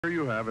Here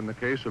you have, in the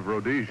case of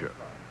Rhodesia,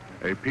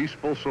 a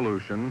peaceful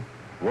solution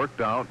worked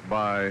out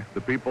by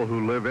the people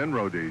who live in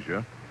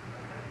Rhodesia,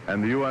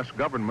 and the U.S.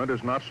 government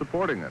is not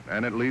supporting it,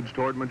 and it leads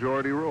toward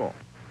majority rule.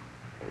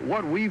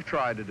 What we've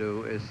tried to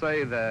do is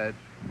say that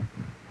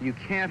you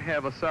can't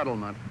have a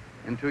settlement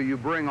until you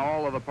bring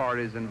all of the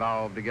parties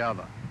involved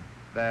together.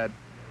 That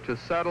to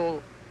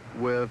settle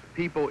with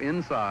people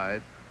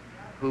inside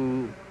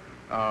who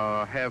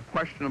have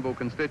questionable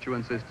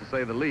constituencies, to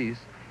say the least,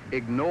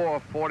 ignore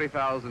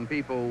 40,000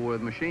 people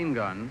with machine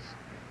guns,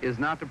 is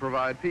not to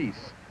provide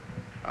peace.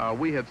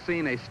 We have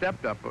seen a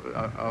stepped up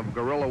of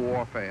guerrilla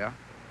warfare.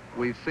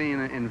 We've seen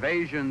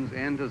invasions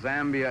into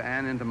Zambia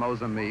and into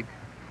Mozambique.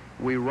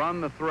 We run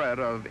the threat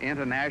of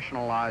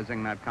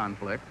internationalizing that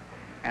conflict,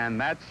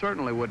 and that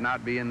certainly would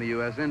not be in the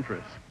U.S.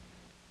 interest.